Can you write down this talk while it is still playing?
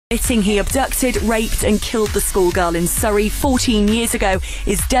He abducted, raped and killed the schoolgirl in Surrey 14 years ago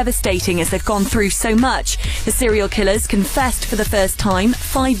is devastating as they've gone through so much. The serial killers confessed for the first time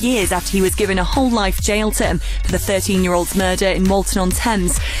 5 years after he was given a whole life jail term for the 13-year-old's murder in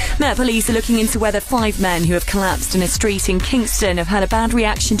Walton-on-Thames. Met Police are looking into whether 5 men who have collapsed in a street in Kingston have had a bad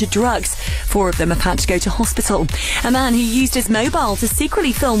reaction to drugs. 4 of them have had to go to hospital. A man who used his mobile to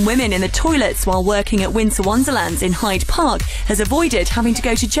secretly film women in the toilets while working at Winter Wonderlands in Hyde Park has avoided having to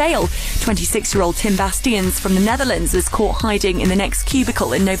go to jail. 26-year-old Tim Bastians from the Netherlands was caught hiding in the next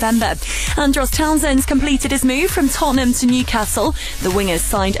cubicle in November. Andros Townsend's completed his move from Tottenham to Newcastle. The wingers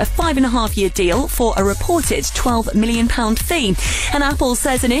signed a 5.5-year deal for a reported £12 million fee. And Apple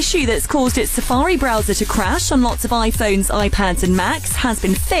says an issue that's caused its Safari browser to crash on lots of iPhones, iPads and Macs has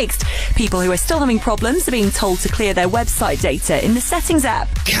been fixed. People who are still having problems are being told to clear their website data in the Settings app.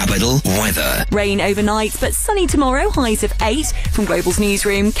 Capital weather. Rain overnight, but sunny tomorrow, highs of 8. From Global's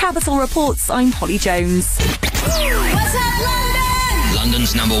newsroom, Capital reports, I'm Holly Jones. What's up, London?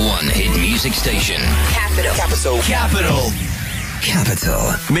 London's #1 hit music station. Capital.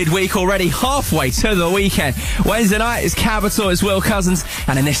 Capital. Midweek already, halfway to the weekend. Wednesday night is Capital, it's Will Cousins,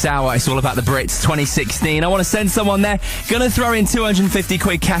 and in this hour it's all about the Brits 2016. I want to send someone there, gonna throw in 250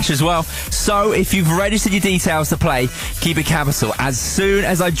 quid cash as well. So if you've registered your details to play, keep it Capital. As soon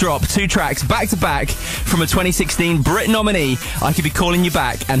as I drop 2 tracks back to back from a 2016 Brit nominee, I could be calling you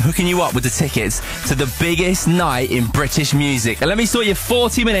back and hooking you up with the tickets to the biggest night in British music. And let me sort you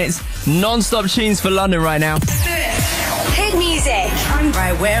 40 minutes non-stop tunes for London right now. Hit music. I'm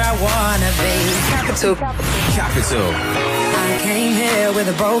right where I wanna be. Capital. I came here with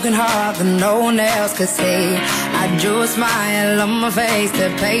a broken heart that no one else could see. I drew a smile on my face, the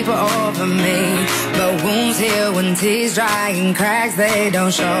paper over me. But wounds heal when tears dry and cracks they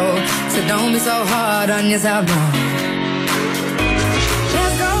don't show. So don't be so hard on yourself, no.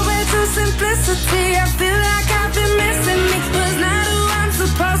 Let's go back to simplicity. I feel like I've been missing me. Was not who I'm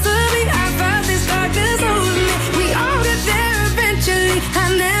supposed to be. I felt this darkness over me. We all get there eventually. I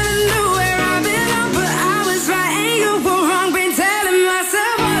never knew where I belong, but I was right and you were wrong. Been telling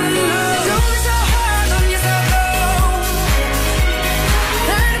myself all along. Don't be so hard on yourself, no.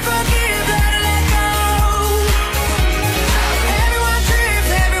 Learn to forgive, learn to let go. Everyone trips,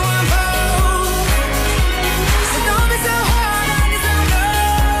 everyone falls. So don't be so hard on yourself, no.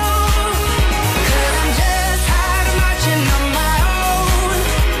 'Cause I'm just tired of marching on my own.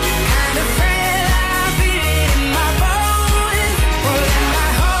 Kind of afraid I feel it in my bones. Pulling my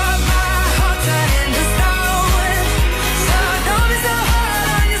heart turn into stone. So don't be so hard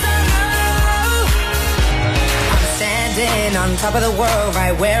on yourself, no. I'm standing on top of the world,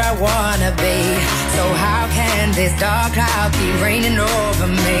 right where I wanna be. So how can this dark cloud keep raining over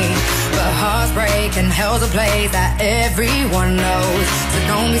me? But hearts break and hell's a place that everyone knows. So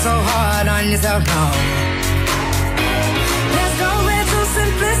don't be so hard on yourself, no. Let's go into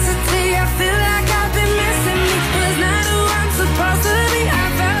simplicity. I feel like I've been missing me. Was not who I'm supposed to be. I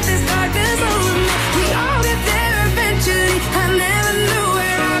felt this darkness over me. We all get there eventually. I never knew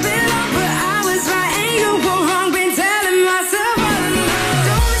where I belong, but I was right and you were wrong. Been telling myself all along.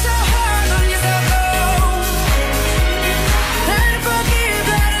 Don't be so hard on yourself, no. Learn to forgive,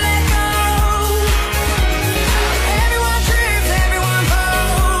 learn to let go. Everyone trips, everyone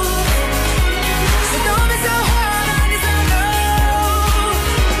falls. So don't be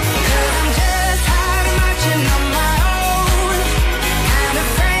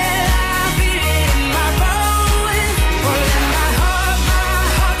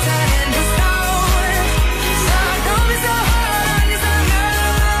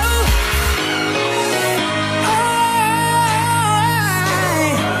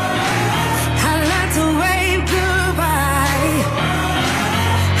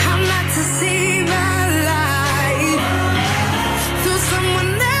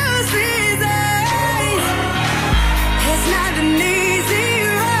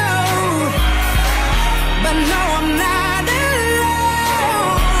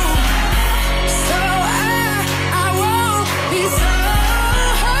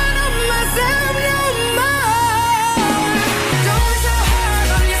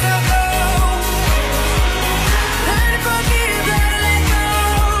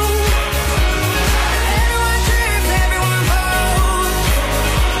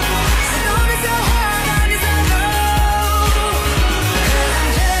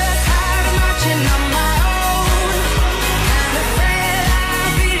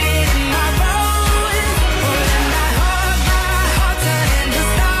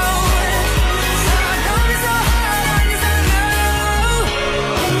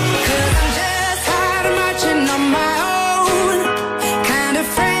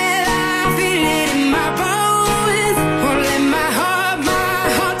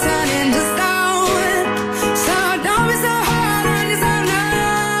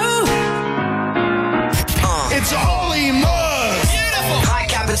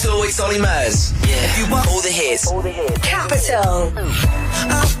Capital, it's Ollie Murs. Yeah. If you want all the hits. Capital.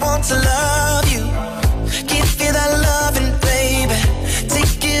 I want to love you, give you that loving, baby.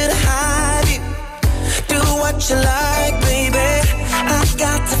 Take you to high view, do what you like, baby. I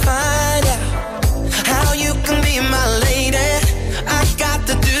got to find out how you can be my lady. I got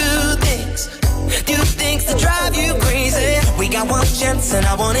to do things to drive you crazy. We got one chance and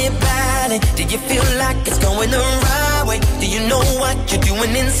I want it badly. Do you feel like it's going the right way? Do you know what you're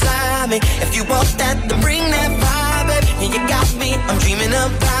doing inside me? If you want that, then bring that vibe, baby. Yeah, you got me, I'm dreaming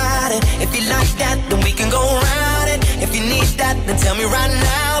about it. If you like that, then we can go around it. If you need that, then tell me right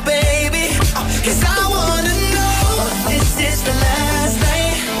now, baby. Cause I wanna know, this is the last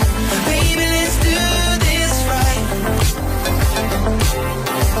night. Baby, let's do this right.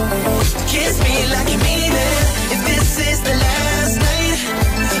 Kiss me like you mean it. If this is the last night,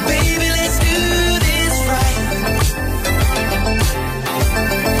 baby, let's do this right.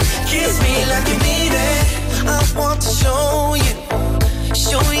 Kiss me like you mean it. I want to show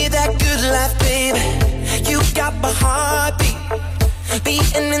you that good life, baby. You got my heartbeat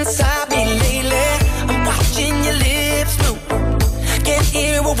beating inside me lately. I'm watching your lips move, can't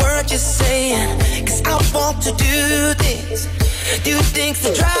hear a word you're saying. Cause I want to do things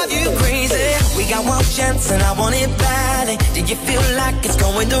to drive you crazy. We got one chance and I want it badly. Do you feel like it's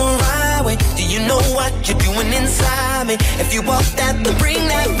going the right way? Do you know what you're doing inside me? If you want that, then bring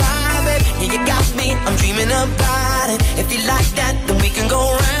that vibe, baby. Yeah, you got me, I'm dreaming about it. If you like that, then we can go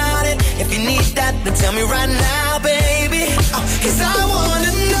around it. If you need that, then tell me right now, baby. Cause I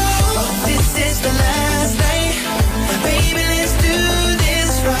wanna know, this is the last night. Baby, let's do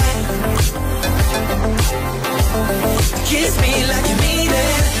this right. Kiss me like you mean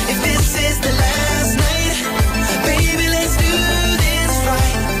it. If this is the last night, baby, let's do this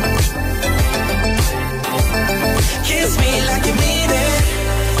right. Kiss me like you mean it.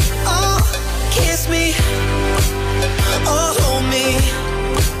 Oh, kiss me. Oh, hold me.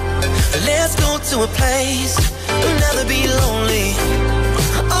 Let's go to a place we'll never be lonely.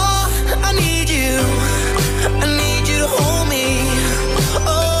 Oh, I need you. I need you to hold me.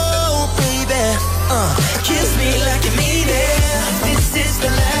 Oh, baby. Kiss me like you mean it. This is the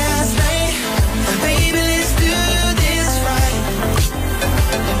last night. Baby, let's do this right.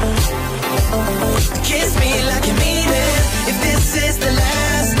 Kiss me like you mean it. If this is the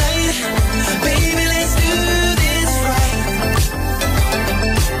last night, baby, let's do this right.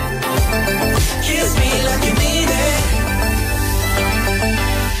 Kiss me like you mean it.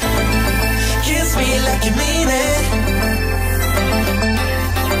 Kiss me like you mean it.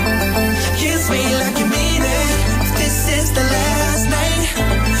 Kiss me like you mean it. If this is the last night,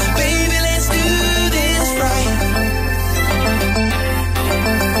 baby, let's do this right.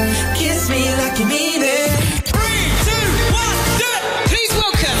 Kiss me like you mean it. 3, 2, 1, do it. Please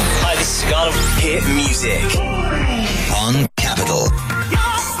welcome. Hi, this is Scarlet. Hit music.